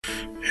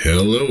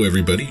Hello,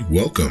 everybody.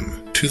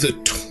 Welcome to the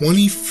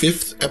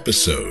 25th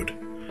episode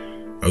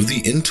of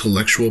the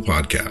Intellectual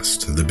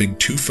Podcast, the Big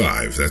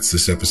 2-5. That's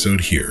this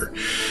episode here.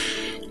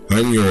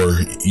 I'm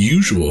your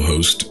usual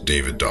host,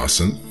 David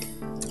Dawson.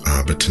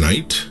 But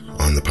tonight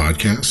on the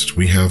podcast,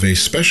 we have a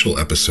special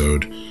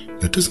episode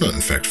that does not, in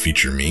fact,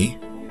 feature me,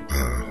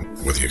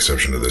 with the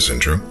exception of this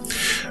intro.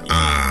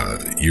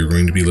 You're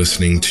going to be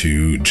listening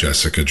to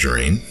Jessica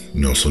Drain,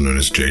 also known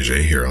as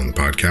JJ, here on the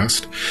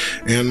podcast,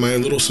 and my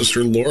little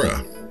sister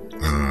Laura,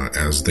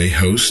 as they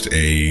host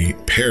a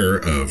pair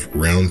of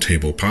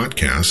roundtable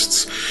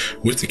podcasts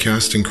with the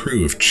cast and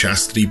crew of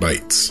Chastity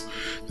Bites.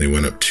 They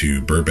went up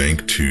to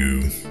Burbank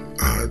to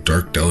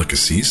Dark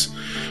Delicacies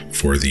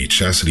for the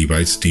Chastity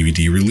Bites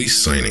DVD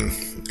release signing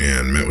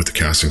and met with the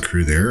cast and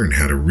crew there and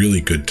had a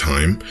really good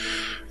time.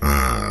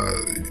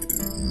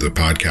 The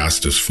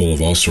podcast is full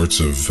of all sorts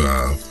of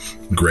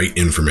great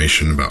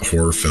information about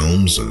horror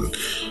films and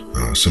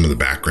some of the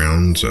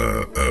backgrounds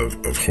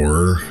of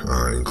horror,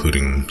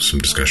 including some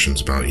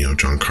discussions about,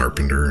 John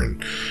Carpenter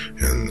and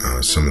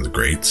some of the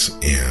greats,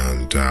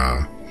 and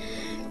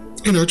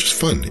just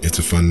fun. It's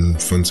a fun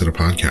set of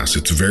podcasts.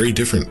 It's a very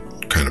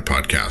different kind of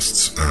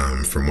podcasts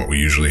from what we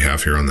usually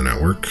have here on the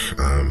network.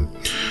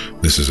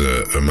 This is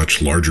a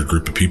much larger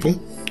group of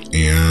people,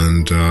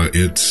 and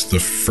it's the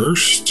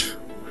first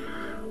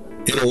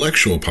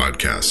intellectual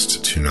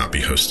podcast to not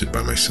be hosted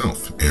by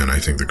myself, and I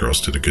think the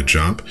girls did a good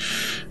job,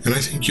 and I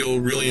think you'll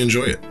really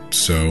enjoy it.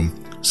 So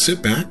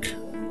sit back,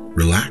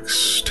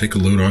 relax, take a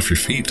load off your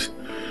feet,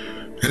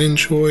 and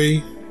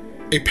enjoy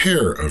a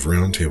pair of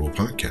roundtable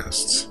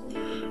podcasts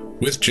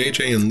with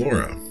JJ and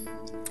Laura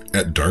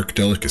at Dark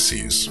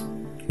Delicacies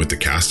with the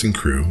cast and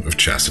crew of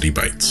Chastity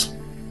Bites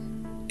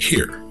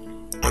here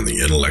on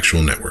the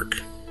Intellectual Network.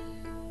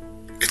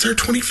 It's our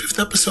 25th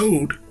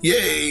episode.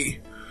 Yay!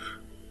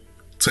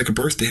 It's like a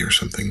birthday or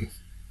something,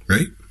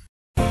 right?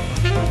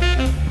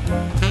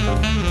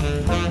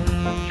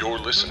 You're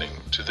listening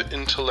to the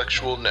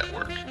Intellectual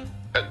Network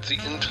at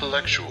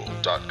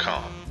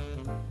theintellectual.com.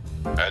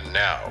 And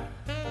now,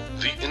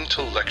 the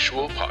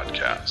Intellectual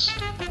Podcast.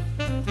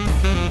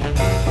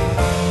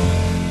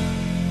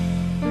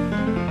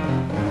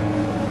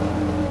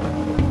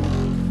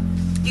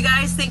 You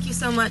guys, thank you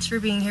so much for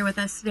being here with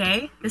us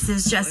today. This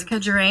is Jessica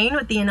Drain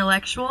with the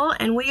Intellectual,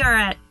 and we are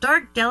at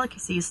Dark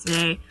Delicacies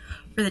today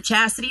for the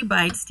Chastity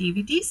Bites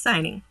DVD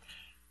signing.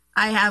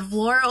 I have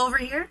Laura over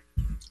here.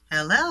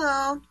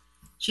 Hello.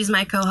 She's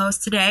my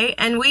co-host today,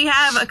 and we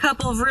have a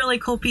couple of really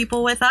cool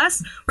people with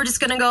us. We're just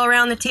going to go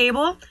around the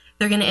table.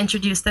 They're going to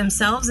introduce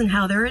themselves and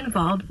how they're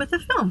involved with the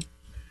film.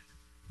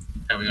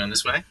 Are we going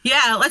this way?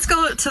 Yeah, let's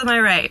go to my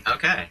right.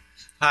 Okay.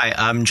 Hi,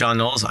 I'm John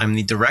Knowles. I'm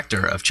the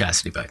director of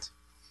Chastity Bites.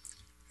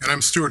 And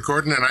I'm Stuart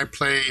Gordon, and I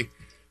play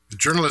the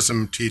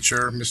journalism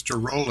teacher,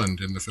 Mr. Rowland,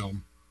 in the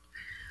film.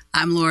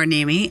 I'm Laura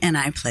Nemi, and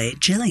I play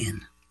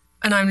Gillian.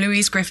 And I'm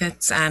Louise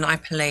Griffiths, and I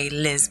play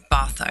Liz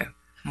Bartho.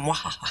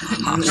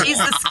 She's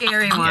the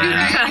scary one.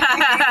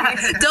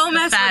 Don't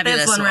mess with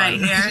this one right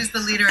here. She's the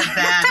leader of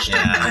Badge.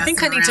 Yeah. I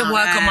think I need to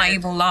work on my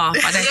evil laugh.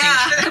 I don't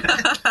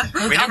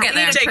think... I'll get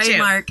there.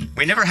 Trademark.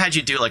 We never had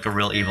you do like a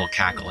real evil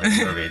cackle in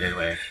the movie, did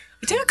we?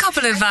 We did a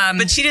couple of...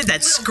 But she did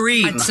that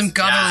scream. And some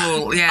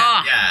guttural...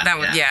 Yeah, that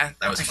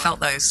was I fun.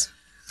 felt those.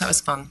 That was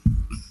fun.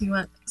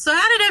 So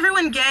how did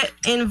everyone get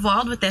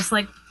involved with this?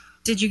 Like,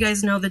 did you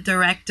guys know the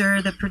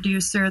director, the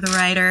producer, the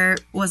writer?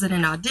 Was it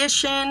an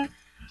audition?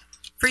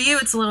 For you,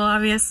 it's a little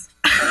obvious.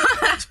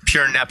 It's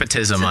pure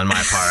nepotism on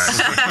my part.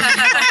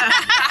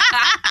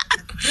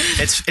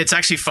 It's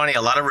actually funny.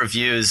 A lot of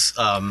reviews,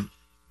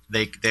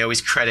 they always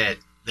credit...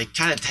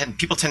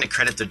 People tend to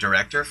credit the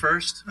director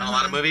first on a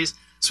lot of movies.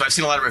 So I've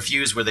seen a lot of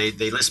reviews where they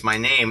list my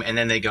name and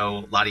then they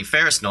go, Lottie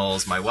Ferris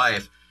Knowles, my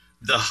wife,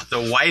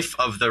 the wife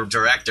of the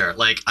director.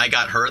 Like, I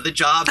got her the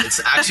job.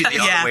 It's actually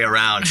the other way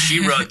around.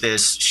 She wrote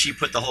this. She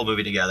put the whole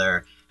movie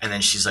together. And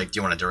then she's like, do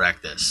you want to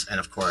direct this? And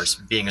of course,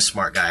 being a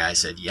smart guy, I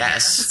said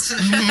yes.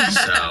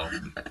 So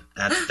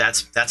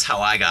that's how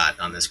I got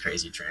on this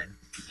crazy train.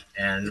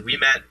 And we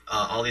met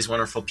all these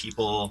wonderful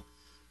people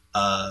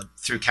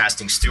through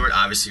casting Stuart.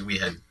 Obviously, we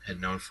had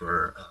known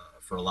for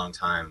a long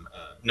time,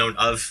 known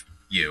of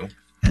you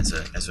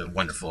as a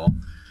wonderful,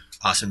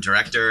 awesome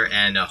director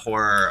and a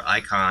horror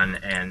icon.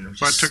 And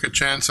But took a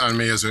chance on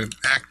me as an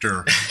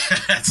actor.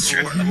 That's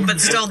true. But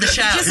stole the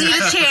show. Just need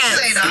a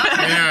chance.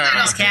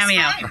 Yeah. His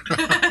cameo.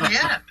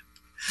 Yeah.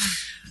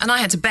 And I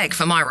had to beg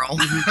for my role.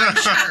 Sure.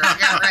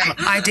 Yeah, right.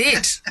 I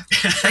did.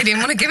 They didn't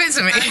want to give it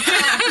to me.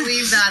 I don't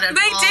believe that at all.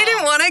 They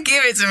didn't want to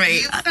give it to me.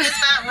 You fit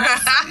that role.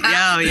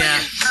 Oh, yeah.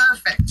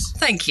 Perfect.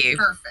 Thank you.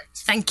 Perfect.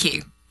 Thank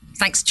you.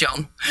 Thanks,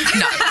 John.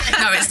 No,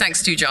 it's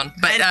thanks to John.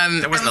 But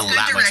there wasn't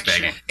that much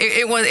begging.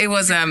 It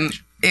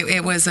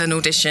was an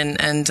audition,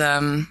 and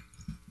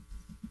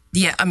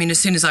yeah, I mean, as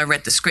soon as I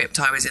read the script,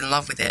 I was in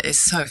love with it. It's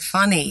so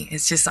funny.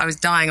 It's just I was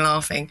dying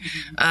laughing.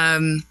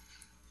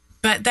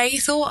 But they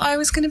thought I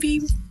was going to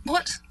be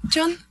what,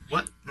 John?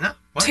 What? No.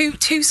 What?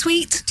 Too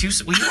sweet.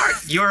 Well,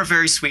 you're a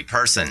very sweet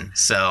person,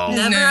 so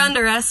Never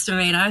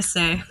underestimate, I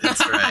say.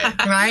 that's right.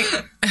 Right?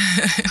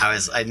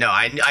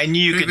 I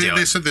knew you could do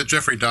They it. said that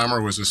Jeffrey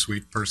Dahmer was a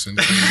sweet person.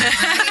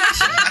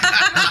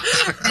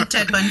 And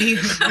Ted Bundy.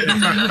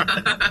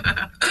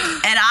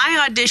 And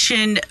I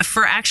auditioned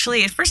for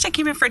actually, at first I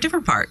came in for a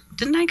different part.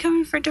 Didn't I come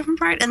in for a different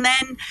part? And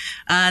then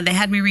they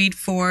had me read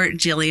for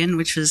Jillian,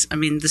 which was,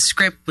 the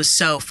script was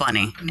so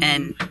funny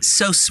and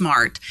so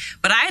smart.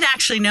 But I had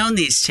actually known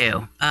these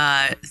two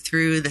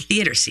through the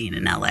theater scene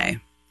in LA.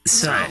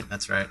 So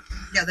That's right.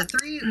 Yeah, the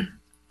three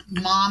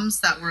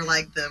moms that were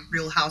like the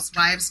Real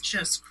Housewives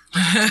just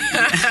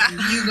cracked me.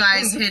 You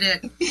guys hit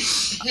it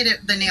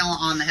the nail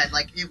on the head.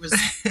 Like, it was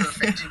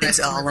perfect. You guys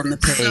It's all on the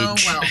delivered it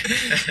page. so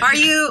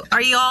well.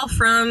 Are you all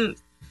from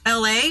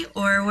LA,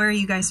 or where are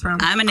you guys from?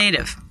 I'm a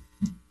native.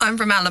 I'm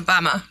from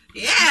Alabama.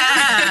 Yeah.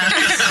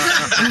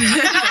 No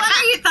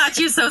wonder you thought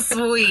you're so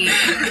sweet.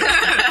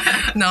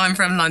 No, I'm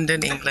from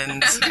London,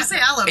 England. You say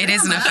Alabama. It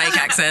isn't a fake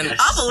accent.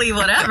 I'll believe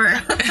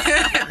whatever.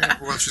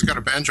 Well, she's got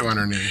a banjo on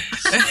her knee.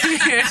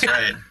 That's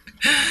right.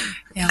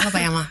 Yeah,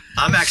 Alabama.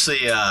 I'm actually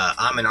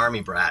I'm an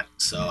Army brat,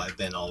 so I've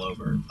been all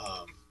over.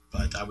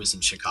 But I was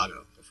in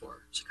Chicago before.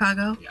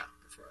 Chicago. Yeah,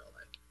 before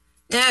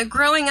LA. Yeah,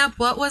 growing up,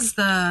 what was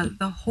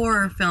the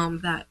horror film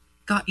that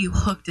got you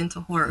hooked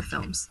into horror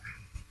films?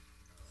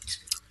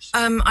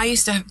 I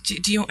used to have,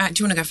 do you want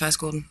to go first,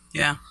 Gordon?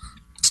 Yeah.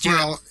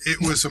 Well, it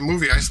was a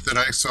movie that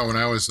I saw when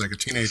I was like a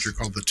teenager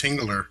called The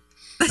Tingler.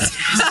 which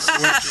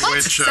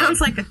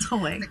Sounds like a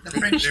toy. The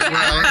French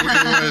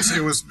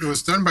it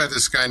was done by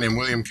this guy named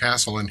William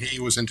Castle, and he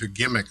was into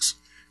gimmicks.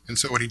 And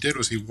so what he did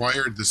was he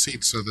wired the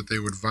seats so that they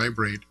would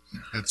vibrate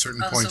at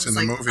certain points so in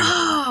the it's movie.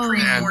 pre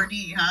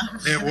 4D, huh?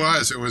 It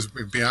was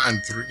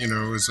beyond,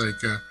 it was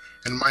like,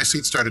 and my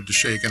seat started to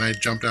shake, and I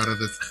jumped out and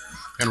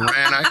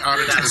ran out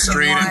into the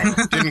street and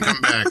didn't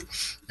come back.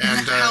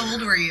 And How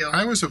old were you?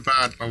 I was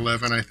about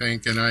 11, I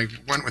think, and I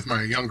went with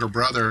my younger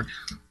brother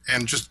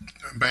and just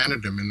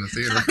abandoned him in the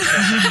theater.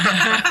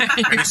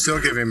 And he's still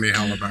giving me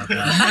hell about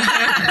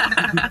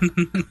that.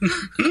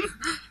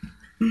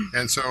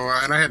 And so,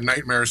 and I had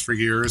nightmares for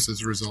years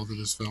as a result of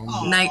this film.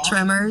 Night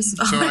Tremors.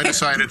 So I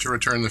decided to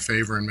return the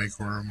favor and make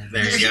horror movies.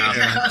 There you go.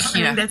 Yeah.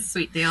 Yeah, that's a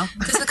sweet deal.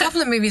 There's a couple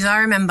of movies I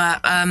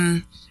remember.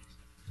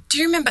 Do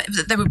you remember,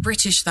 they were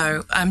British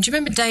though, do you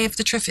remember Day of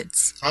the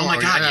Triffids? Oh my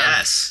God, yeah.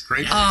 yes.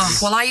 Great. Oh,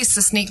 well, I used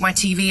to sneak my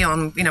TV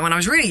on, when I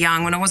was really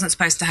young, when I wasn't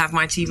supposed to have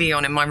my TV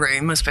on in my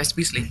room. I was supposed to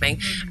be sleeping.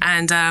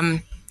 And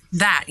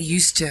that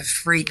used to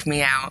freak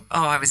me out.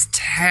 Oh, I was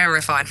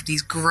terrified of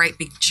these great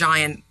big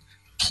giant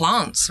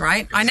plants,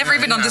 right? I never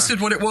even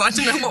understood what it was.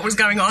 I didn't know what was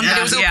going on. Yeah, But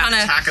it was all kind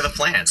of Attack of the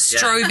Plants. Yeah.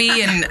 stroby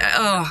and,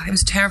 it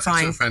was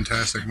terrifying. It's a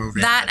fantastic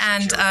movie. That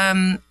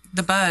and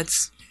The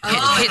Birds.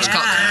 Hitchcock.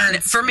 Yeah.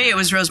 For me, it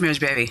was Rosemary's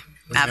Baby.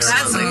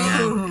 Absolutely.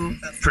 Ooh.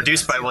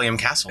 Produced by William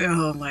Castle.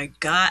 Oh my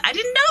God. I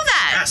didn't know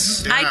that.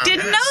 Yes. I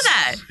didn't know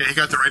that. Yeah, he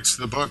got the rights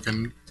to the book,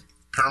 and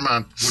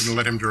Paramount wouldn't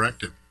let him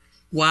direct it.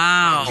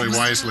 Wow. Probably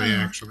wisely,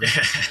 actually.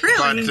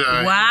 Really?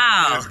 But,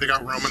 Wow. They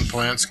got Roman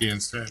Polanski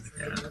instead.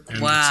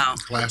 And Wow.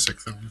 It's a classic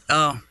film.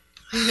 Oh.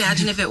 Can you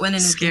imagine if it went in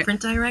a Scare-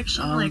 different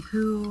direction? Like,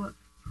 who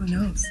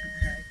knows?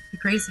 It'd be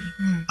crazy.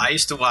 I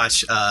used to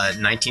watch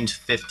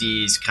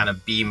 1950s kind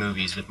of B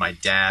movies with my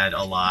dad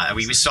a lot.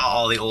 We saw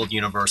all the old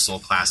Universal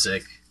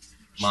classic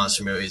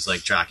monster movies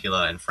like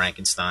Dracula and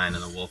Frankenstein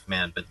and the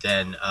Wolfman. But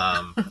then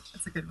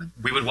That's a good one.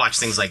 we would watch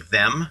things like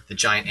Them, the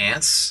Giant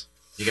Ants.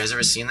 You guys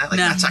ever seen that? Like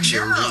No. that's actually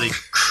a really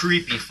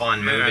creepy,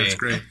 fun movie. Yeah, it's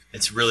great.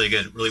 It's really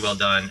good, really well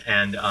done.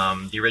 And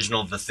the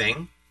original The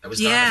Thing that was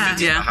done Yeah. in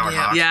the 50s by Howard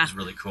Yeah. Hawks Yeah. was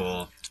really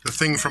cool. The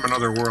Thing from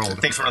Another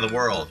World. Things from Another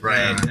World,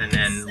 right? Yeah. And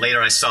then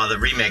later I saw the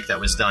remake that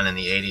was done in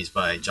the 80s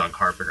by John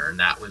Carpenter, and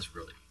that was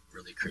really,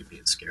 really creepy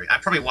and scary. I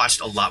probably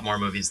watched a lot more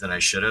movies than I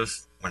should have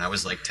when I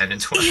was like 10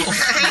 and 12.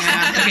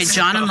 Okay,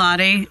 John and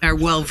Lottie are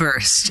well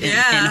versed in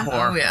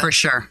horror, Oh, yeah. for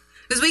sure.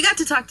 Because we got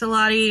to talk to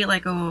Lottie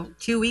like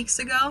 2 weeks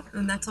ago,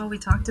 and that's all we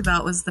talked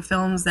about was the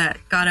films that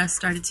got us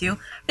started too.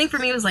 I think for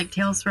me it was like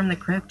Tales from the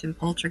Crypt and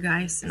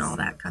Poltergeist and all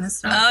that kind of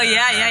stuff. Oh,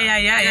 yeah.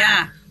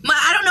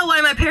 I don't know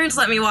why my parents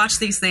let me watch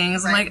these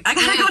things. I'm like, I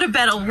gotta go to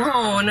bed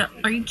alone.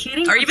 Are you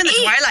kidding? Or even the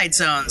Eight. Twilight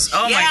Zones.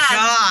 Oh, Yeah. my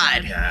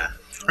God. Yeah.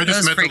 I just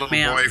Those met the freak little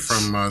me out. boy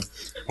from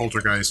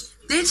Poltergeist.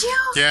 Did you?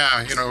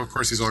 Yeah, of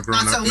course he's all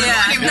grown Not so up little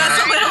now. anymore. Not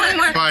so little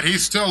anymore. But he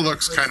still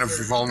looks kind of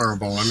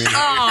vulnerable. I mean,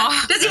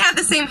 Does he have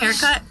the same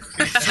haircut?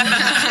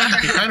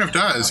 he kind of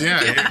does,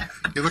 yeah.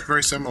 He looked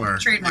very similar.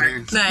 Trademark.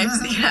 And,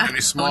 Nice. Yeah. and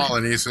he's small,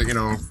 and he's,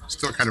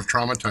 still kind of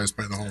traumatized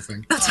by the whole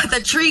thing. That's what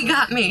the tree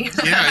got me.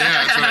 Yeah,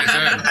 that's what I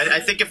said. I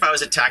think if I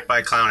was attacked by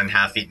a clown and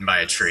half eaten by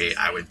a tree,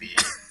 I would be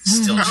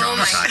still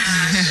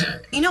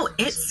traumatized.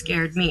 It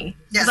scared me.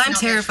 Yes, Because I'm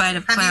terrified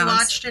of Have clowns. you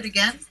watched it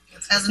again?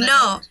 As an No,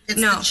 adult? It's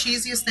no. the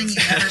cheesiest thing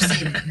you've ever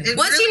seen. It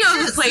Once really you know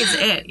who is. plays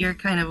it, you're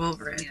kind of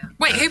over it.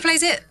 Wait, who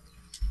plays it?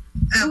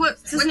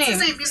 What's his name?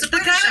 He's a The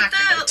guy British with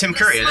actor. Tim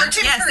Curry, isn't it?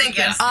 Tim Yes, Curry, thank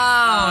you. yes. Oh,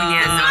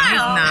 yeah, no, Wow, he's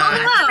not.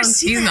 Home Alone.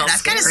 He's not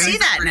I've got to scary. see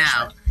that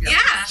now.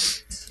 Yeah.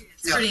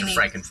 It's pretty neat.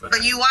 Frankenfoot.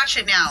 But you watch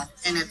it now,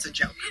 and it's a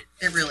joke.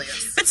 It really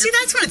is. But see,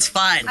 that's when it's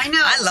fun. I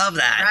know. I love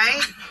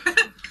that. Right?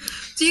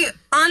 Do you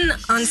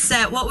on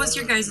set? What was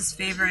your guys'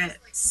 favorite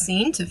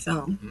scene to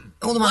film?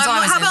 All the ones I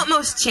was How in. about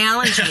most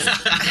challenging?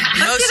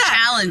 Most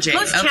challenging.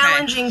 Most Okay.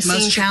 challenging scene.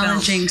 Most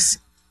challenging.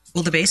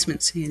 Well, the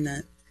basement scene.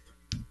 That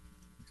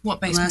What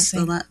basement last,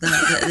 scene?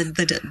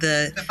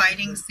 The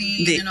fighting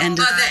scene the and all end.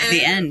 that.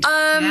 The end.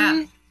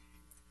 Yeah.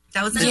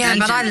 That was an Yeah,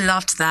 but I adventure.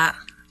 loved that.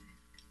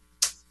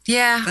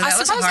 Yeah, But I that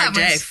was a suppose hard that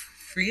day was.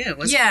 for you.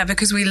 Wasn't Yeah,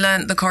 because we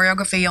learnt the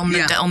choreography on the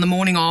Yeah. on the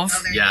morning of.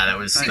 Oh, there you Yeah, go. that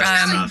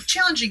was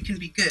Challenging can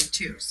be good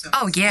too. So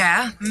Oh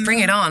yeah, bring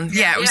it on!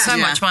 Yeah, it was so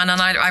Yeah. much fun,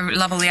 and I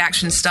love all the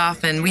action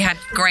stuff. And we had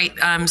great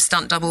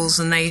stunt doubles,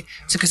 and they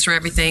took us through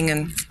everything,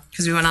 and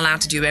because we weren't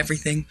allowed to do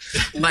everything.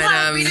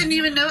 But we didn't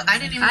even know. I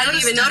didn't even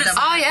notice. notice.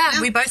 oh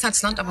yeah, we both had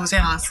stunt doubles.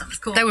 Yeah, Awesome.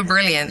 Cool. they were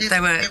brilliant. They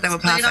were It they were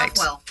was played off perfect.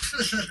 well.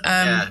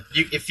 yeah.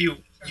 If you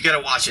got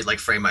to watch it like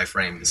frame by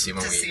frame to see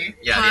when we. see.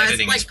 Yeah, the Pause,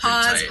 editing like is pretty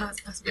pause,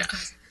 tight. pause. Yeah.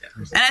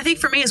 And I think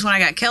for me is when I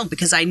got killed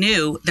because I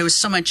knew there was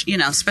so much,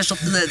 special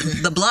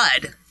the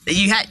blood that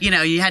you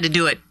had to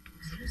do it.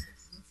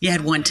 You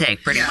had one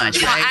take pretty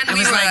much, right? and it we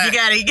was like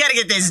were- you gotta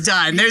get this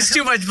done. There's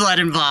too much blood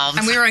involved.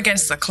 And we were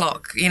against the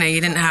clock. You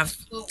didn't have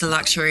the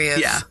luxury of.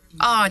 Yeah.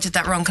 Oh, I did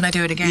that wrong. Can I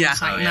do it again? Yeah.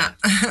 It's like, Oh, yeah.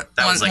 nah.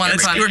 That was like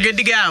every We're good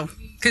to go.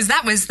 Because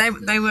that was they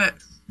were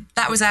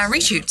that was our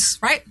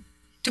reshoots, right?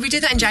 Did we do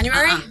that in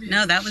January?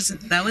 No, that was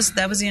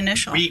the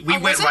initial. We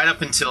was went it? right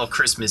up until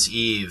Christmas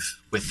Eve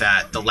with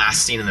the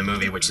last scene in the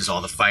movie, which is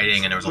all the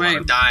fighting, and there was a lot Right.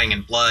 of dying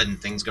and blood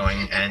and things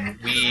going. And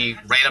we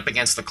ran up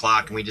against the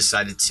clock, and we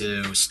decided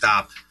to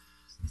stop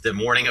the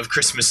morning of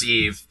Christmas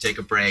Eve, take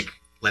a break,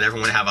 let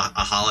everyone have a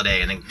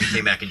holiday, and then we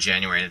came back in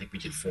January, and I think we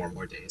did 4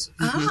 more days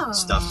of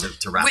stuff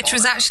to wrap Which all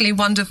was that up. actually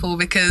wonderful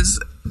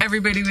because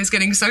everybody was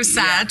getting so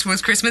sad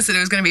towards Christmas that it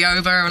was going to be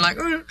over. And we're like,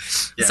 "Ugh."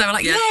 Yeah. So we're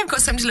like, yeah, we've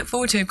got something to look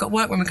forward to. We've got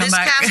work when we come This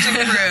back. cast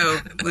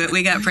and crew,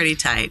 we got pretty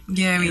tight.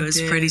 Yeah, we it was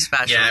did. pretty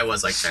special. Yeah, it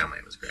was like family.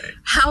 It was great.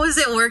 How is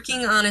it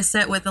working on a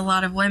set with a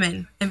lot of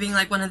women and being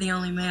like one of the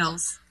only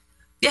males?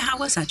 Yeah, how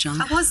was that, John?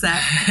 How was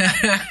that?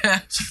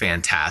 It's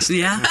fantastic.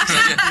 Yeah.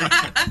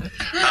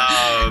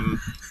 And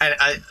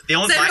the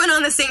only Is everyone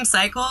on the same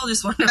cycle?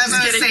 Just one. I was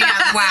gonna say,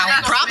 yeah,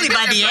 Wow, Probably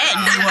by the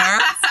end we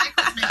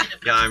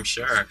were. Yeah, I'm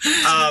sure.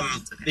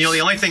 The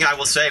only thing I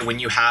will say when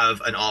you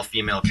have an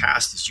all-female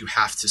cast is you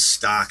have to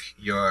stock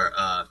your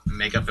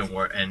makeup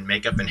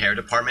and hair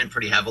department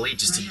pretty heavily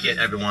just to get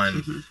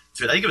everyone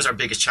through. I think it was our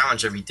biggest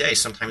challenge every day.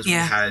 Sometimes we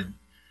Yeah. had,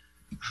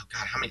 oh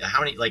God, how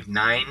many like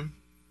nine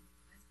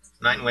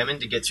women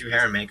to get through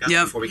hair and makeup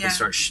Yep. before we could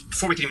start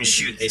before we could even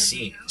shoot a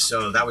scene.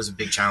 So that was a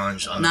big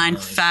challenge. On 9 the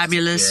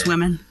fabulous yeah.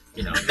 women.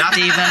 Not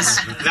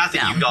Divas. Not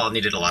that No. you all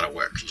needed a lot of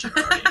work. 'Cause you're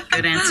already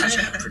Good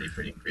answer.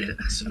 pretty great.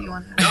 So.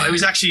 No, it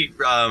was actually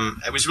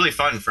it was really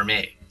fun for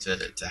me to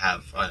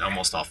have an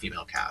almost all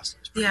female cast. It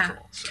was pretty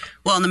cool. So.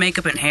 Well, in the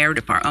makeup and hair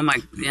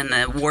department, in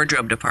the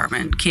wardrobe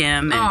department,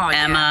 Kim and Oh,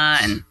 yeah. Emma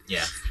and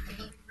Yeah.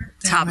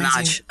 top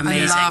notch,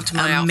 amazing. I loved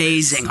my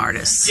amazing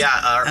artists. Yeah,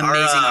 our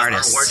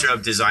artists.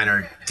 wardrobe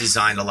designer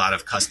designed a lot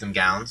of custom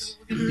gowns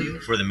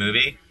for the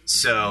movie.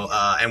 So,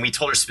 and we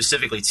told her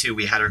specifically too.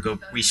 We had her go.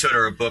 We showed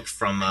her a book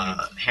from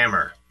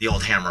Hammer, the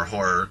old Hammer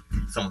horror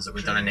films that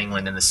were done in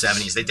England in the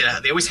 '70s.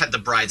 They always had the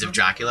Brides of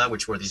Dracula,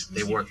 which were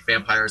they wore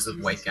vampires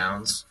with white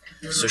gowns.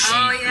 So she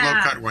Low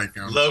cut white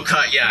gown. low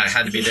cut, yeah, it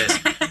had to be this.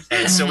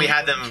 And so we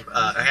had them.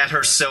 I had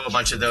her sew a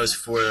bunch of those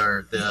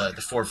for the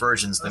 4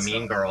 virgins, the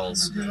Mean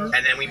Girls, and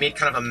then we made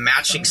kind of a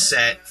matching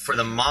set for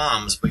the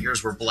moms, but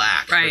yours were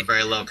black, Right.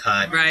 very low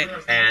cut, Right.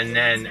 And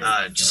then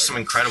just some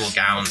incredible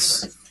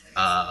gowns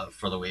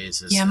for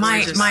Louise. Yeah,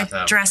 my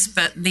So- dress,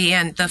 but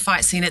the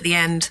fight scene at the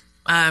end,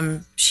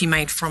 she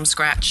made from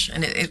scratch,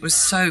 and it was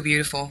so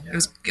beautiful.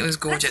 It was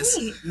gorgeous. That's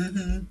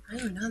neat. I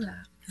didn't know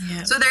that.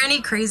 Yeah. So, are there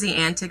any crazy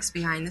antics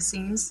behind the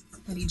scenes?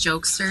 Any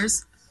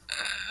jokesters?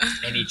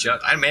 Any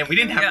joke? Man, we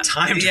didn't have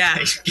time to Yeah.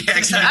 play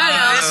gags. I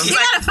know. You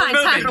gotta find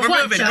time for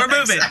one joke. We're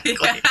moving.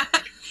 Exactly.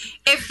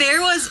 If there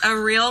was a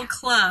real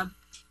club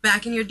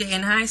back in your day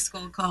in high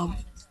school called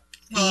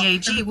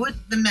BAG, would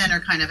The men are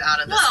kind of out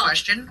of this Well,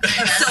 question.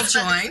 still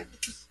join?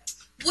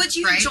 Would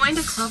you have Right. joined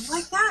a club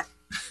like that?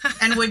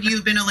 And would you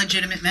have been a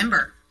legitimate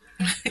member?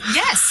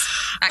 Yes,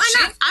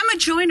 actually. I'm a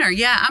joiner.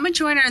 Yeah, I'm a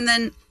joiner, and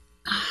then.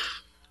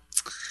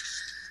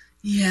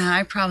 Yeah,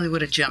 I probably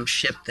would have jumped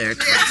ship there.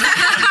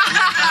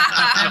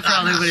 I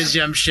probably would have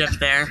jumped ship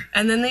there.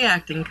 And then the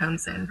acting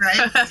comes in.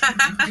 Right?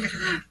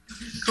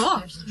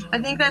 Cool. I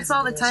think that's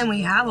all the time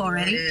we have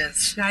already. It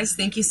is. Guys,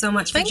 thank you so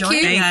much for Thank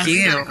joining you. us. Thank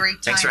you. Had a great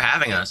time. Thanks for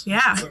having us.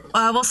 Yeah.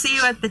 We'll see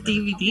you at the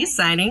DVD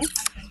signing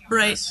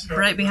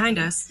right behind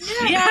us.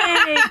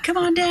 Yay! Come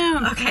on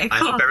down. Okay, I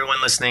cool. hope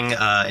everyone listening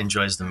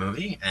enjoys the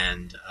movie,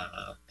 and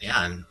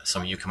and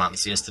some of you come out and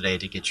see us today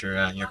to get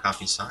your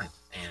copies signed,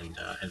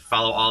 and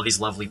follow all these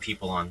lovely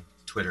people on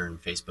Twitter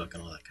and Facebook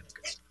and all that kind of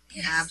good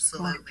stuff.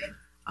 Absolutely.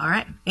 All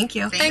right. Thank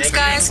you. Thanks, you.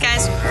 guys.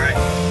 All right.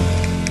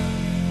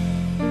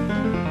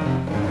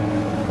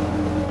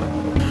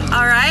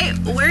 All right.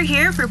 we're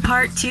here for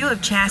part 2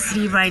 of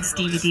Chastity Bites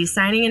DVD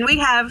signing, and we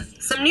have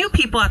some new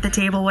people at the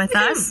table with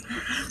us.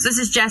 So this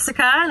is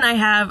Jessica, and I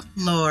have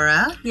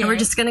Laura. And we're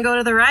just going to go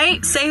to the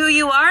right, say who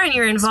you are and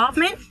your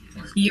involvement.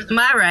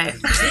 My right.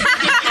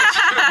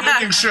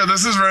 Making sure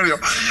this is radio.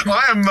 Well,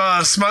 I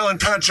am Smiling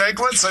Pat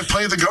Jankwitz. I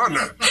play the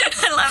gardener.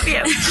 I love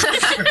you.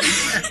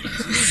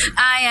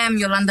 I am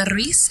Yolanda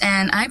Ruiz,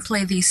 and I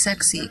play the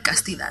sexy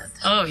Castidad.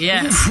 Oh,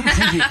 yes.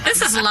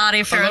 This is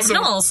Lottie Ferris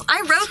Knowles.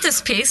 I wrote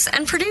this piece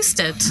and produced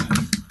it.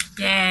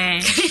 Yay.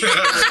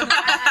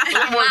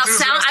 Wow,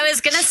 I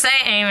was going to say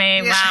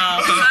Amy.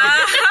 Wow.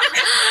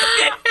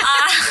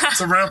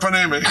 It's a rap on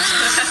Amy.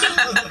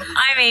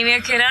 I'm Amy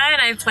Okuda,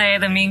 and I play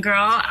the mean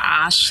girl,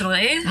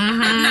 Ashley.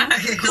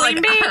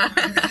 Queen Bee.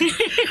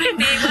 Queen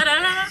Bee,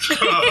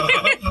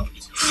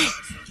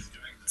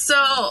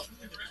 So,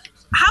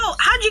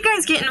 how'd you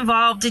guys get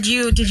involved? Did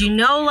you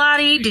know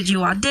Lottie? Did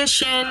you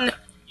audition?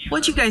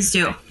 What'd you guys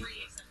do?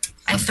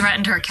 I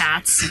threatened her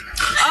cats.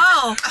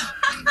 Oh,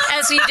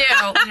 as you do.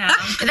 Yeah.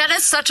 That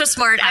is such a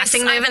smart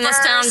acting move in this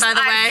town, by the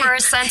way. I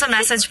first sent a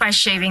message by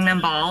shaving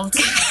them bald.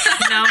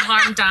 No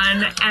harm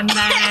done. And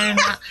then,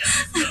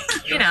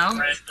 you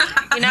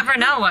never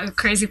know what a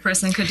crazy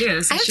person could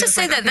do. So I have to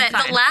say that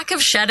the lack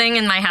of shedding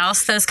in my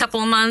house those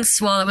couple of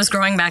months while it was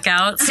growing back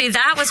out, see,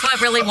 that was what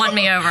really won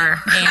me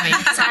over, Amy.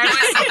 So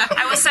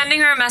I was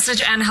sending her a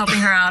message and helping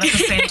her out at the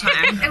same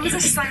time. It was a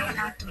silent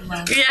act of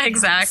love. Yeah,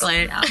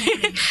 exactly.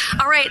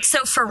 All right,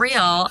 so for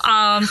real,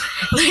 well,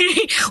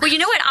 you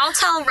know what? I'll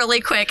tell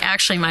really quick,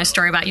 actually, my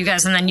story about you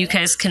guys, and then you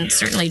guys can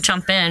certainly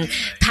jump in.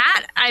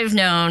 Pat, I've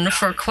known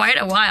for quite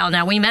a while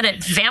now. We met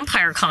at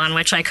Vampire Con,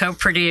 which I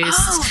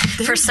co-produced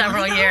for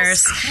several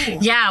years. Cool.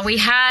 Yeah, we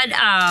had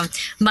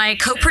my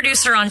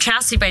co-producer on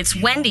Chastity Bites,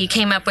 Wendy,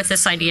 came up with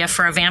this idea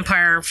for a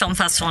vampire film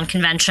festival and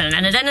convention,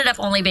 and it ended up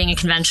only being a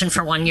convention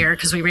for 1 year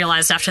because we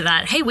realized after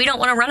that, hey, we don't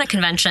want to run a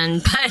convention,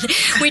 but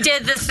we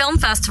did the film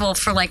festival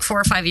for like 4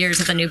 or 5 years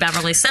at the New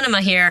Beverly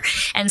Cinema here,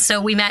 and so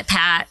we met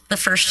Pat the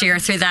first year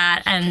through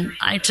that, and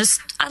I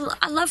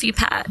love you,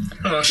 Pat.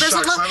 Oh, there's a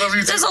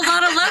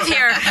lot of love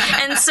here,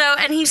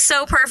 and he's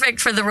so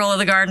perfect for the role of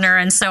the gardener,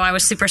 and so I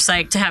was super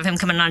psyched to have him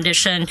come and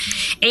audition.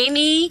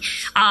 Amy,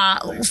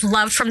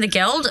 loved from the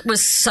Guild,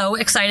 was so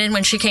excited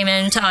when she came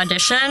in to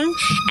audition,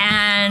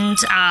 and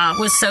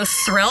was so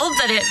thrilled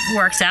that it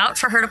worked out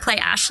for her to play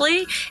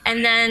Ashley.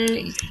 And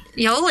then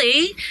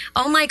Yoli,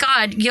 oh my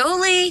God,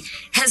 Yoli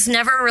has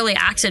never really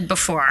acted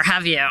before,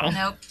 have you?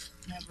 Nope.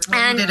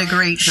 And did a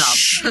great job.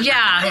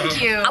 Yeah.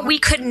 Thank you. We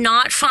could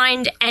not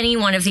find any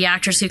one of the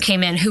actors who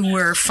came in who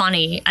were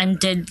funny and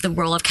did the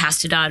role of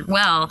Castidad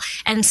well.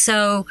 And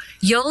so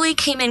Yoli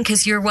came in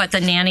because you're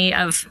the nanny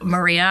of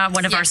Maria,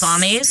 one of our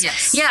zombies?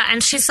 Yes. Yeah,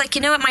 and she's like,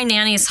 you know what, my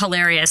nanny is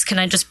hilarious. Can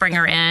I just bring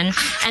her in?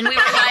 And we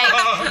were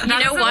like, you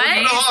know what?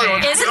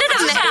 Isn't it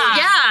amazing?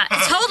 Yeah,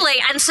 totally.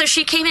 And so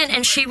she came in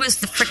and she was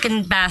the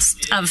freaking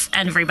best of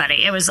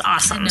everybody. It was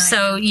awesome.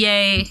 So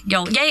yay,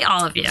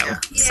 all of you. Yeah.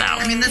 So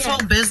I mean, this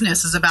whole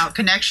business is about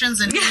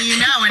connections and who you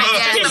know, and it's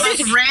just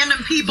the most random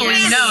people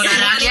you know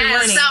that actually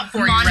works out for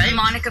you, right?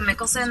 Monica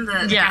Mickelson,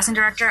 the casting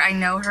director, I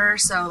know her,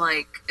 so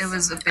it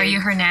was a big... Are you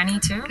her nanny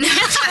too? To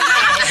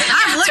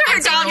her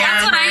dog,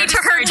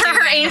 to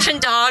her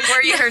ancient dog.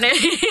 Were you her nanny?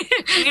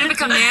 You need to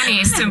become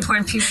nannies to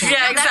important people.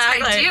 Yeah, That's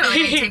exactly. what I do.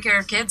 I take care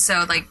of kids,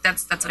 so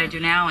that's what I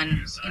do now,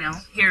 and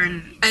here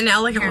and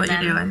now look at what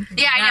then, you're doing.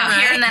 Yeah, I know.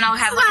 Here and then I'll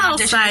have an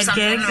audition or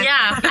something.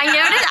 Yeah,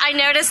 I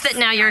noticed that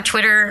now your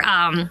Twitter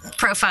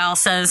profile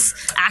says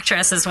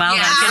actress as well.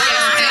 Yeah.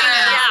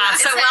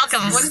 So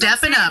welcome.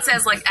 Stepping up. It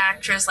says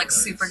actress,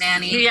 super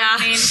nanny. Yeah. I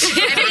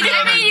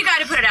mean, you got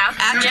to put it out.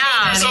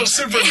 Yeah. So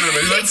super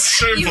nanny. That's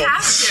shameful. You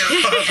have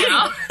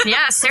to.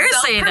 Yeah,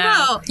 seriously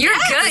though. You're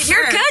good.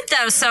 You're good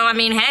though. So I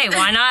mean, hey,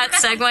 why not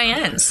segue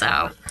in?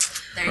 So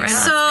There you go.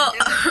 So,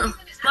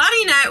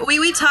 Lottie and I,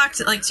 we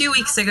talked 2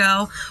 weeks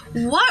ago.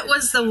 What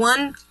was the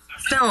one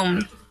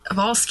film of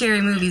all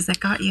scary movies that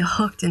got you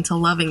hooked into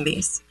loving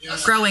these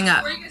growing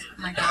up?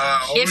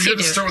 If you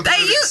do.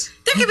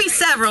 There could be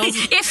several.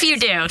 If you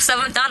do.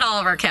 Not all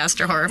of our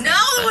cast are horror. No,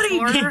 what do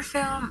you mean? Horror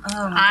film?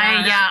 Oh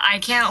my God. I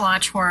can't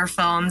watch horror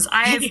films.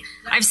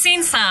 I've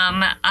seen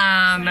some,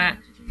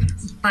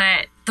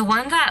 but the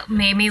one that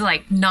made me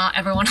not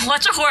ever want to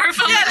watch a horror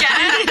film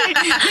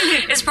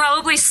again is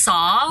probably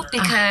Saw,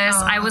 because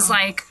I was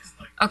like,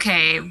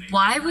 okay,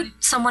 why would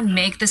someone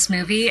make this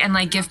movie and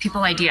give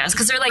people ideas?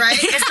 Because they're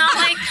it's not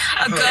like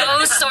a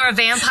ghost or a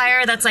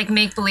vampire that's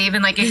make believe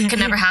and it could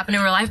never happen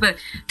in real life, but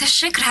this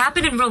shit could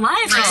happen in real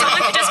life.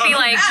 Someone could just be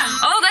like,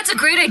 oh, that's a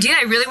great idea.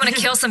 I really want to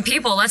kill some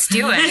people. Let's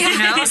do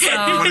it. So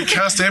Want to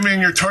cast Amy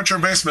in your torture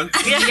basement?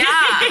 yeah,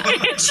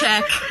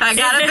 Check. I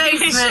got a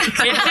basement.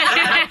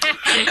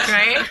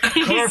 right.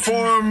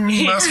 Chloroform,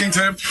 masking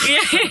tape.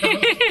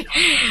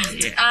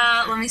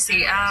 Let me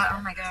see.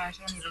 Oh my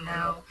gosh, I don't even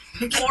know.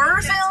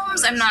 Horror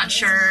films? I'm not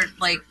sure,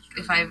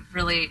 if I've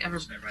really ever,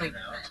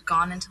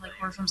 gone into,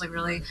 horror films,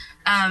 really.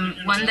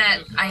 One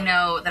that I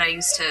know that I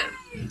used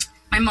to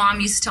my mom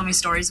used to tell me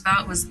stories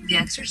about was The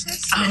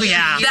Exorcist. Oh,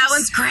 yeah. That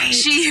one's great.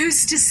 She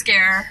used to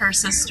scare her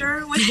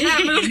sister with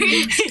that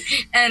movie.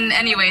 And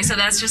anyway, so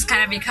that's just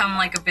kind of become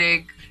like a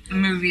big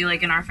movie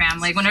like in our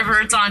family. Like, whenever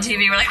it's on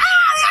TV, we're like,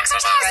 The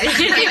Exorcist!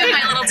 Even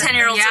my little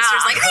 10-year-old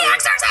sister's like, The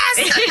Exorcist!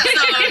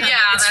 So, yeah,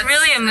 It's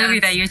really a movie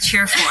that you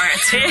cheer for.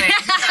 It's really,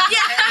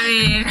 I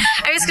mean,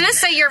 I was gonna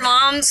say your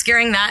mom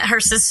scaring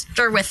her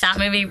sister with that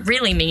movie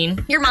really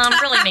mean. Your mom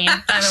really mean.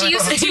 By the she way.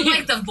 used to do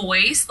like the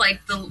voice,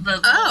 like the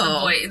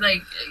voice,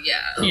 like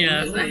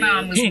Yeah. My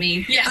mom was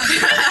mean. Yeah.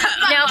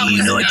 Now,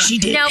 You know what she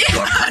did? Now, Your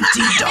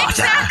cunty daughter.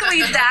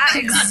 Exactly that.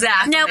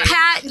 Exactly. now,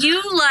 Pat,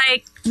 you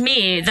like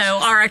me though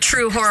are a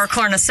true horror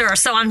connoisseur,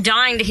 so I'm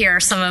dying to hear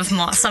some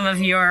of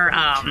your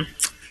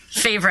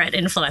favorite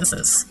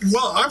influences.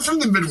 Well, I'm from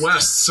the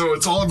Midwest, so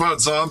it's all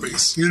about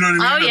zombies. You know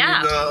what I mean? Oh,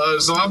 yeah. I mean,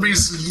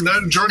 zombies,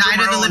 George Night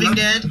of the Romero, Living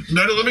Dead.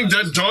 Night of the Living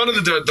Dead, Dawn of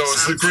the Dead, though,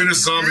 is the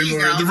greatest zombie There you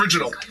movie, go. the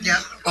original. Yep.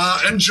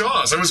 And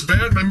Jaws. I was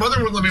bad. My mother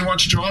wouldn't let me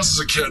watch Jaws as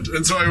a kid,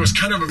 and so I was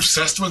kind of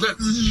obsessed with it.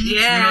 Yeah.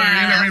 You know what I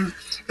mean? I mean,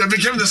 it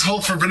became this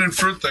whole forbidden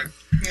fruit thing.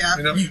 Yeah.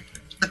 You know?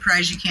 The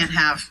prize you can't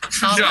have.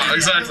 Yeah,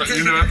 exactly.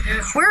 You know.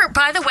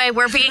 By the way,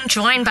 we're being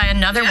joined by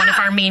another one of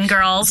our mean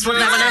girls. That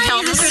would have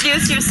helped us.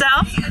 Introduce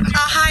yourself.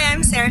 Hi,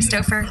 I'm Sarah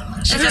Stouffer.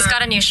 she just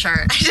got a new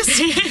shirt.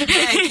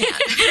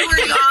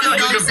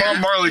 Look at Bob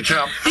Marley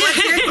cap.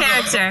 What's your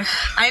character?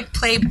 I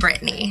play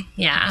Brittany.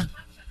 Yeah.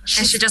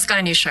 And she just got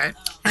a new shirt.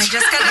 I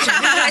just got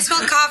I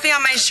spilled coffee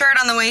on my shirt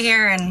on the way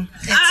here, and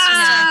it's just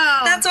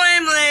that's why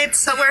I'm late.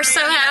 So we're so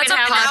happy to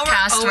have a Now we're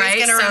podcast, always right?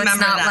 gonna So it's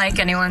remember not that. like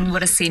anyone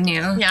would have seen you.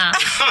 Yeah.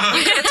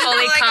 You could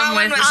totally Like, come oh,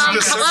 with. when was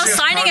she- Hello, Associate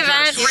signing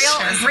podcast.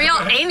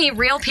 event.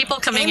 Real people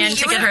coming Amy, in to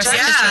you get her would've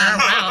signature.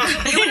 judged me.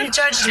 Wow. You would have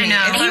judged me.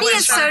 know. if I Amy would've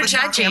is shot so with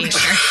coffee on my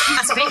judgy.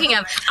 shirt. Speaking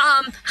of,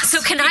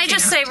 so can I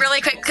just say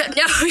really quick?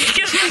 No,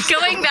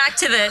 going back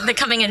to the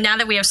coming in. Now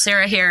that we have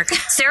Sarah here,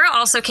 Sarah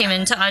also came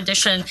in to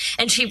audition,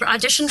 and she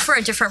auditioned for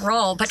a different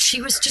role, but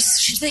she was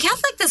just they have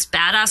like this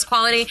badass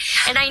quality,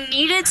 and I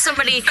needed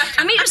somebody.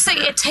 Let me just say,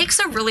 it takes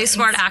a really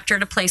smart actor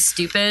to play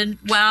stupid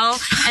well,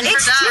 and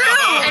It's her,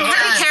 true. and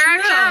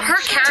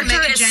her character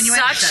make it is genuine.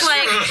 such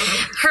like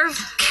her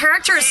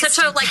character is such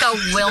a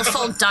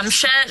willful dumb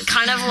shit,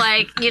 kind of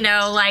like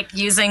like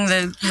using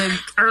the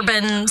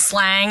urban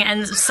slang,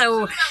 and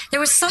so there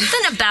was something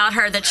about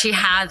her that she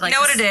had like You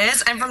know what it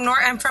is? I'm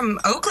from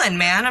Oakland,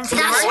 man. I'm from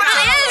that's Oakland. what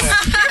it is.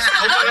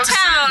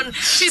 Oaktown.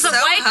 She's a So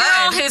white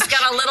girl hood. who's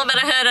got a little bit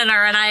of hood in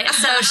her, and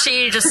so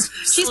she just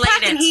She's slayed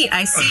packing it. heat.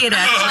 I see it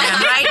actually.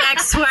 I'm right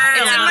next to her.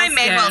 It's in my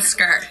Madewell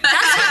skirt.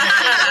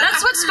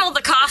 That's what spilled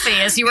the coffee.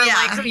 Is you were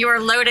Yeah. you were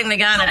loading the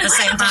gun at the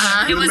same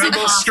time. It was a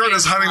Rebel skirt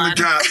is hiding the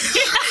gap.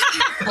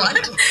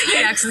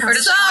 It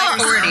was my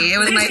 40. It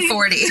was my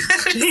 40.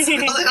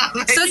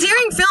 So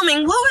during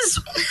filming, what was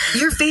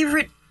your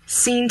favorite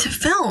scene to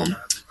film?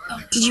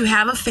 Did you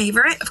have a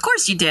favorite? Of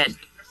course you did.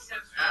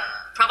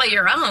 Probably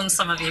your own.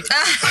 Some of you. Like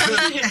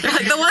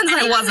the ones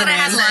I wasn't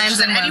in. lines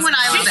and Anyone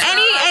I was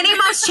Any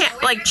most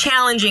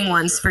challenging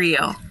ones for you?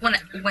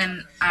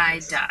 When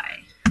I die.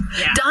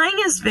 Yeah. Dying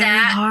is very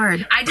That-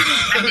 hard. I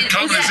didn't.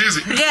 Comedy's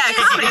easy. Yeah,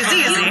 comedy's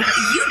easy.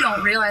 You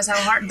don't realize how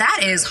hard that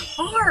is.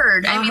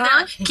 Hard. I mean,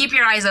 keep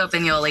your eyes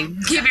open, Yoli.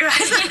 Keep your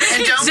eyes open.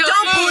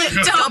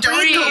 And don't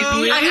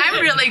breathe. Like,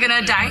 I'm really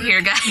gonna die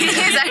here, guys.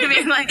 I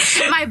mean, like,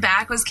 my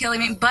back was killing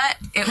me, but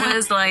it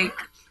was like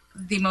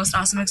the most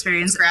awesome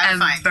experience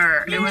Gratifying.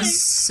 ever. It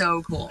was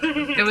so cool.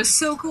 It was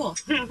so cool.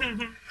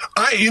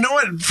 You know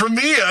what? For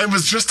me, it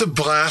was just a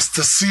blast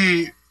to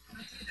see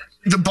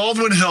the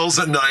Baldwin Hills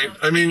at night.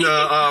 I mean,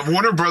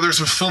 Warner Brothers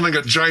was filming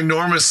a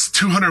ginormous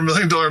 $200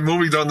 million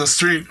movie down the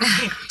street.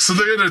 So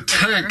they had a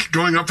tank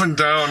going up and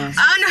down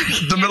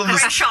the middle of the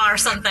Crenshaw or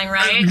something,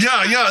 right?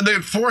 Yeah, and they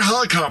had 4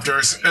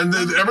 helicopters, and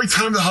then every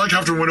time the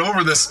helicopter went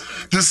over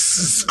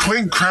this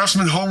quaint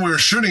craftsman home we were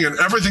shooting in,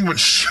 everything would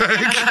shake.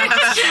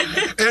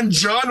 And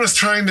John was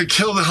trying to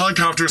kill the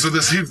helicopters with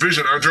his heat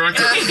vision, our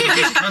director.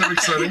 It was kind of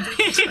exciting.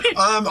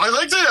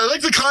 I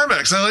like the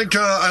climax.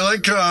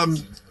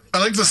 I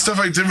like the stuff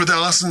I did with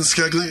Allison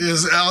Skegley.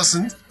 Is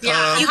Allison?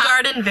 Yeah, you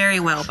garden very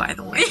well, by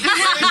the way. Thank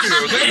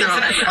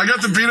you. I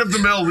got to beat up the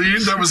male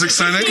lead. That was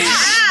exciting.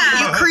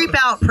 You creep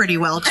out pretty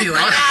well too.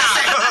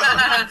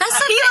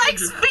 He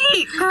likes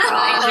feet, girl.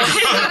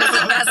 That's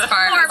the best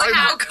part.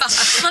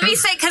 Let me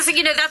say, because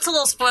that's a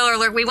little spoiler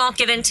alert. We won't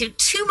get into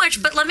too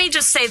much, but let me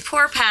just say,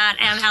 poor Pat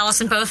and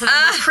Allison, both of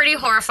them were pretty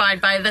horrified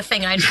by the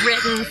thing I'd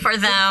written for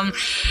them.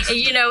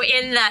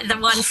 In the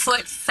 1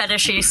 foot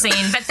fetishy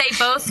scene, but they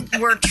both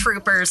were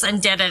troopers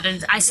and did it,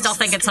 and I still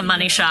think it's a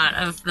money shot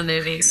of the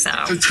movie. So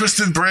The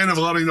twisted brain of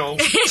Lottie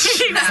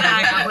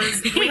exactly.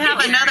 We have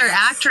another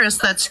actress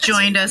that's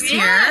joined us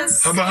here.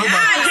 Hubba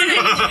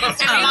hubba.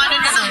 Come on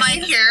into the mic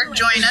in here.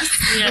 Join us.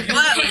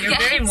 You're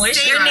very moist.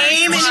 Stay Your right.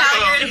 name and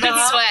how you're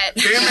involved. Sweat.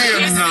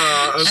 Amy and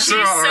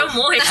Sarah so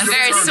moist. I'm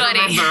very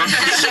sweaty.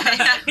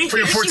 For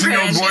your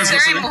 14-year-old boys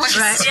listening.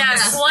 Right.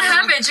 Yes. What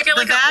happened? Did you get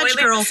The like a badge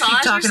boiling girls keep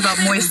massage or talking about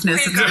something?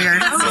 moistness. It's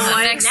weird.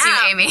 Next to you,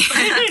 Amy.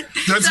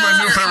 That's my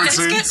new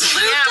favorite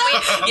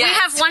scene. We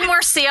have one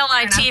more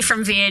CLIT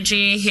from VAG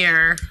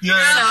here.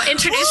 Yeah. So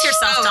introduce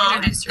yourself,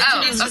 Dom.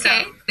 Oh,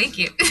 okay. Thank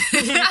you.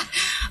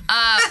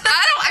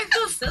 I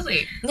feel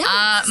silly.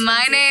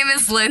 My name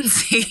is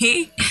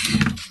Lindsay.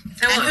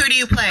 And who do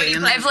you play?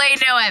 I play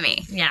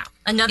Noemi. Yeah.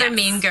 Another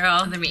mean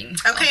girl. The mean.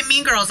 Okay,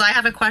 Mean Girls, I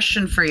have a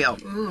question for you.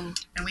 And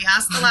we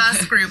asked the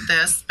last group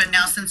this, but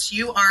now since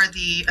you are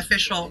the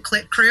official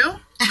Click crew,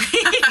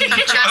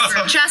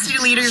 Chastity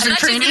leaders in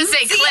training. Just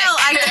say click. Oh,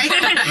 I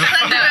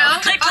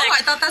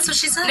thought that's what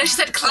she said. No, she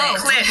said click.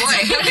 Click. No,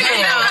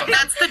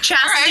 that's the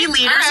Chastity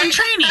leaders in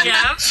training.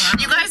 Yeah.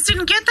 You guys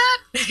didn't get that?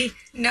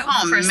 No.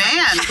 Oh, man.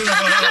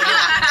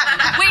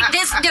 Wait,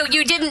 no,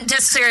 you didn't.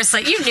 Just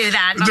seriously, you knew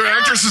that. They're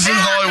actresses in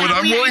Hollywood.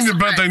 I'm willing to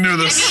bet they knew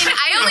this.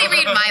 I only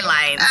read my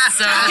lines,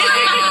 so.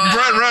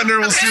 Brett Ratner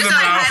will see them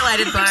now.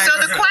 Highlighted bar. So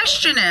the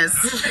question is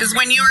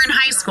when you were in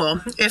high school,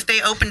 if they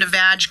opened a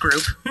VAG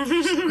group,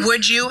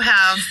 would you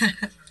have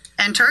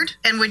entered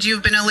and would you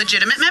have been a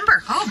legitimate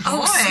member?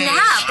 Oh,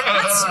 snap.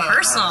 That's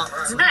personal.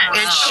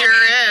 It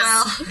sure is.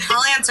 Well,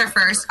 I'll answer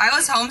first. I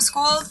was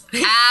homeschooled.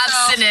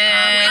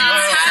 Abstinent.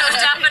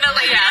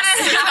 Definitely yes.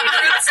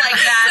 It's like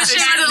that. She's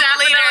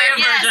definitely a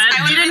virgin.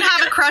 You didn't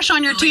have a crush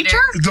on your teacher?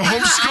 The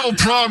homeschool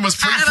prom was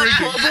pretty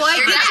freaky. Boy,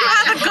 did you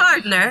have a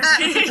gardener?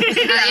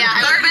 Yeah, I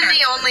would have been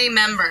the only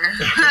member.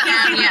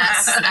 And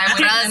yes, I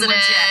would have been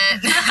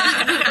legit.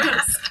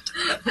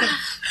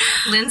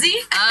 Lindsay?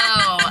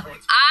 Oh,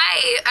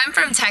 I'm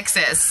from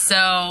Texas,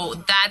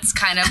 so that's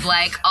kind of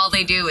like all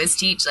they do is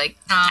teach like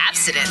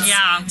abstinence.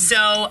 Yeah.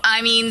 So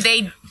I mean,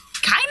 they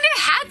kind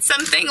of had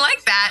something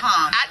like that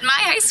at my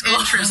high school.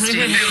 Interesting.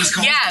 It was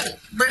cool. Yeah.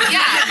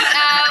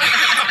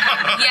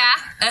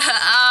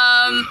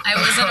 I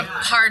wasn't a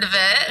part of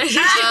it.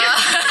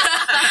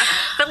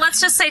 But let's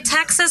just say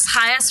Texas,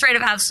 highest rate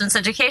of abstinence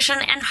education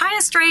and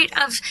highest rate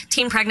of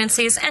teen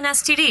pregnancies and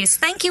STDs.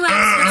 Thank you,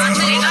 Alex.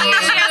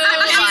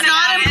 She's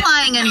not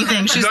implying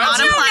anything. She's not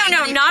implying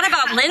No, not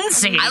about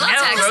Lindsay. I love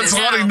Texas. That's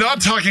Lottie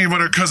not talking about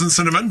her cousin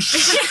Cinnamon.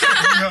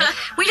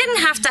 We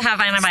didn't have to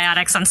have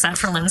antibiotics on set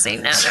for Lindsay.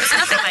 No, there's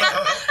nothing like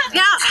that.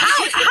 Now,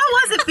 how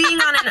was it being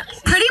on a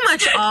pretty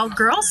much all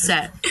girl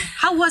set?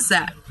 How was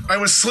that? I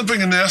was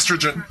slipping in the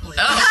estrogen.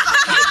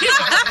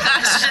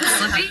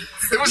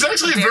 It was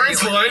actually very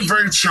polite,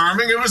 very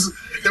charming. It was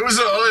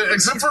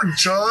except for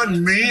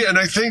John, me, and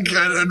I think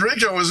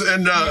Enrico was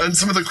and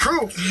some of the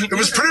crew. It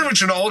was pretty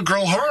much an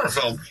all-girl horror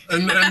film,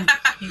 and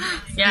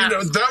Yeah.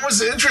 that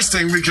was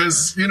interesting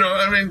because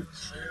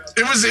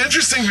it was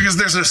interesting because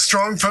there's a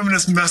strong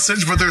feminist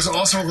message, but there's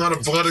also a lot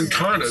of blood and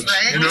carnage.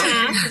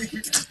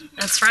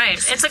 That's right.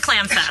 It's a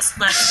clam fest.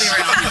 Let's be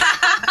real.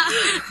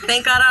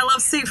 Thank God I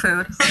love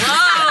seafood.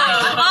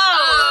 Whoa!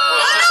 Whoa!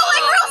 I don't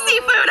like real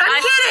seafood.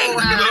 I'm kidding.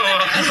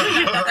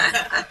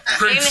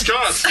 Great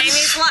Scott.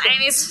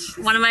 Amy's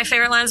one of my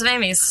favorite lines of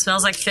Amy's.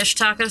 Smells like fish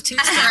taco Tuesday.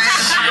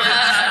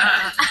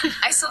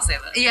 I still say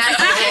that. Yeah, I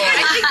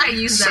think I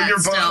use So that you're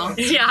still.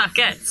 Yeah,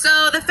 good.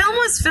 So the film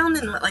was filmed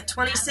in what, like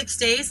 26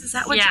 days? Is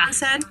that what Yeah. John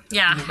said?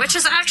 Yeah, which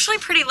is actually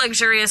pretty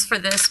luxurious for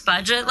this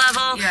budget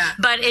level. Yeah.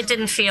 But it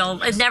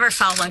never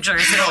felt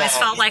luxurious. It always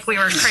felt like we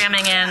were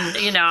cramming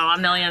in, a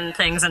million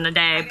things in a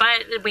day.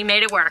 But we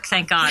made it work.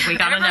 Thank God. We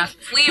got enough.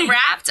 We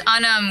wrapped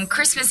on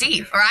Christmas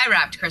Eve, or I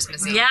wrapped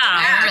Christmas Eve. Yeah.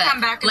 I remember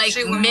Come back and like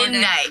shoot one more day.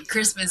 midnight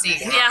Christmas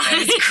Eve. Yeah.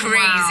 It was crazy.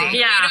 Wow.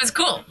 Yeah. I mean, it was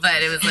cool,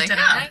 but it was like,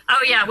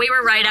 Oh, yeah. We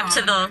were right up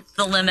to the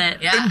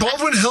limit. yeah. In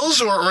Baldwin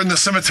Hills or in the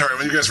cemetery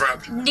when you guys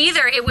wrapped?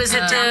 Neither. It was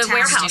at the Downtown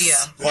warehouse. studio.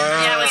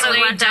 Wow. Yeah, it was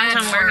Laid a dead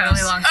downtown for a warehouse.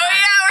 really long Oh time.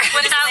 yeah,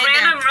 With that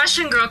random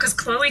Russian girl, because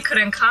Chloe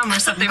couldn't come or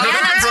something. Oh,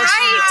 that's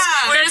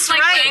right. We're just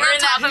like laying on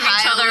top of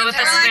each other with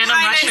this random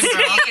Russian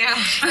girl.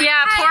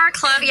 Yeah, poor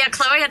Chloe. Yeah,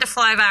 Chloe had to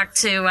fly back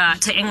to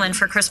England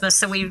for Christmas.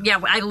 So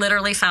I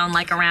literally found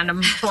like a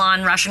random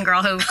blonde Russian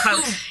girl who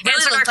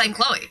really looked like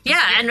Chloe.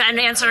 Yeah, and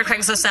answered her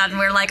Craigslist ad, and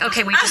we were like,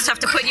 okay, we just have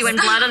to put you in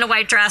blood in a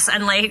white dress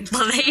and lay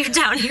you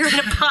down here in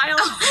a pile.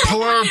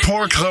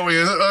 Poor Chloe.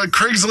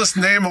 Craigslist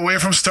name away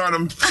from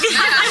stardom.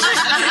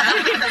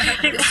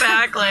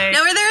 Exactly.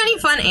 Now, were there any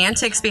fun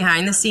antics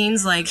behind the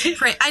scenes? Like,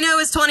 I know it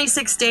was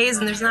 26 days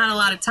and there's not a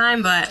lot of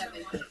time, but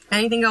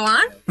anything go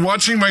on?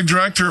 Watching my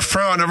director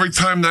frown every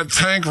time that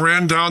tank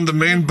ran down the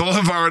main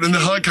boulevard and the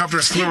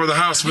helicopters flew over the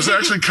house was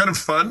actually kind of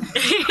fun.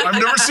 I've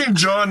never seen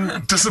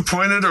John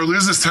disappointed or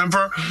lose his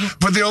temper,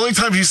 but the only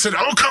time he said,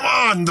 "Oh, come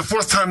on," the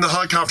fourth time the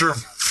helicopter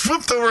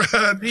flipped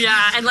overhead.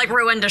 Yeah, and like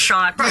ruined a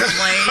shot, probably.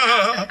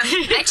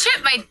 I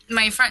chipped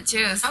my front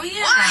tooth. Oh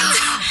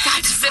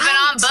yeah. Sipping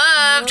on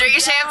bub,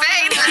 drinking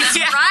champagne. That's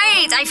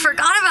right. I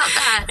forgot about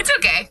that. It's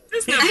okay.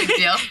 It's no big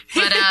deal.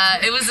 But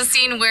it was a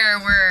scene where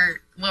we're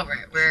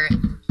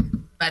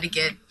about to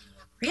get.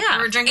 Yeah,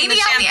 We're drinking Amy,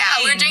 the help me champagne.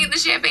 out. We're drinking the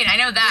champagne. I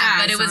know that,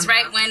 but it was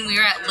right when we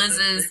were at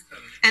Liz's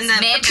And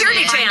then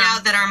Purity find Jam.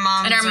 out that our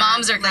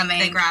moms are coming.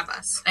 They grab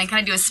us. And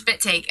kind of do a spit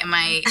take, and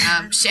my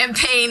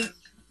champagne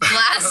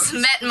glass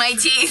met my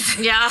teeth.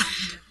 Yeah.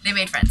 They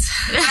made friends.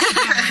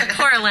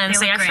 Poor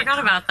Lindsay, I forgot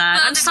about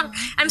that.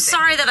 I'm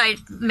sorry that I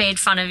made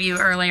fun of you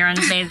earlier and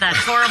made that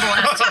horrible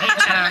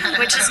FTV joke,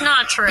 which is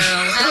not true.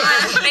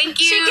 Thank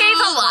you. She gave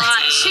a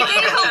lot. She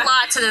gave a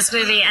lot to this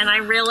movie, and I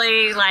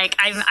really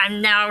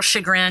I'm now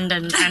chagrined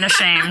and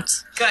ashamed.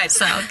 Good.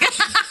 So, Well,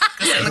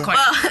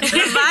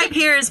 the vibe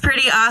here is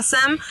pretty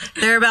awesome.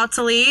 They're about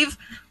to leave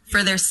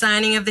for their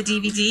signing of the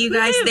DVD. You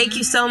guys, thank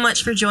you so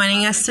much for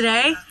joining us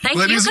today. Thank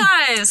Ladies you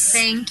and- guys.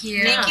 Thank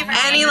you. Thank you for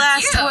Any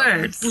last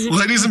words?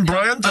 Ladies and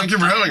Brian, thank you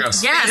for having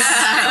us. Yes.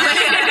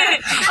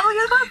 Oh,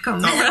 you're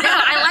welcome. No,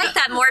 I like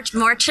that.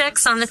 More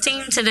chicks on the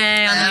team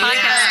today, on the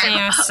podcast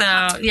team. So,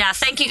 yeah,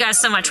 thank you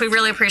guys so much. We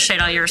really appreciate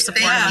all your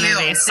support Thank in you.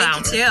 the movie. So,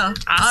 Thank you, too.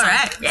 awesome. All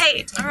right.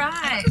 Yay. All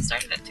right.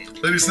 Started at 2.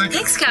 Ladies, thank you.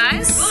 Thanks,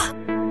 guys.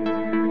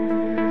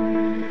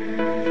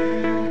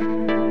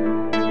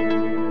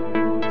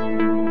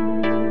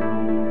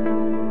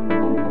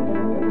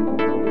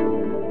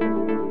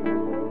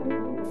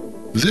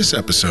 This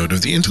episode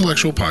of the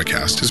Intellectual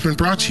Podcast has been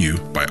brought to you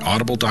by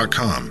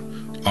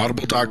Audible.com.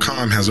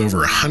 Audible.com has over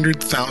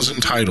 100,000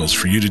 titles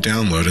for you to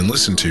download and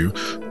listen to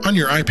on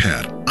your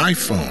iPad,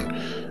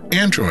 iPhone,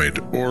 Android,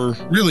 or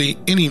really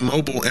any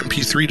mobile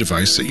MP3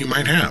 device that you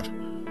might have.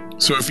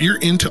 So if you're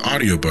into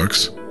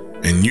audiobooks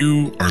and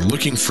you are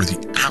looking for the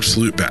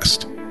absolute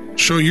best,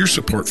 show your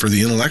support for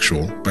the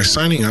Intellectual by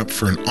signing up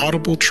for an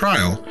Audible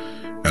trial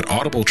at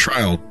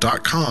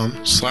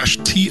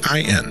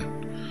audibletrial.com/TIN.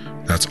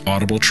 That's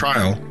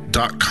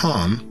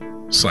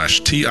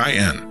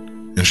audibletrial.com/TIN.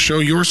 And show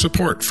your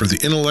support for the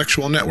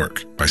Intellectual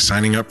Network by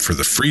signing up for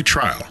the free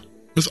trial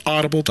with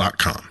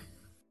audible.com.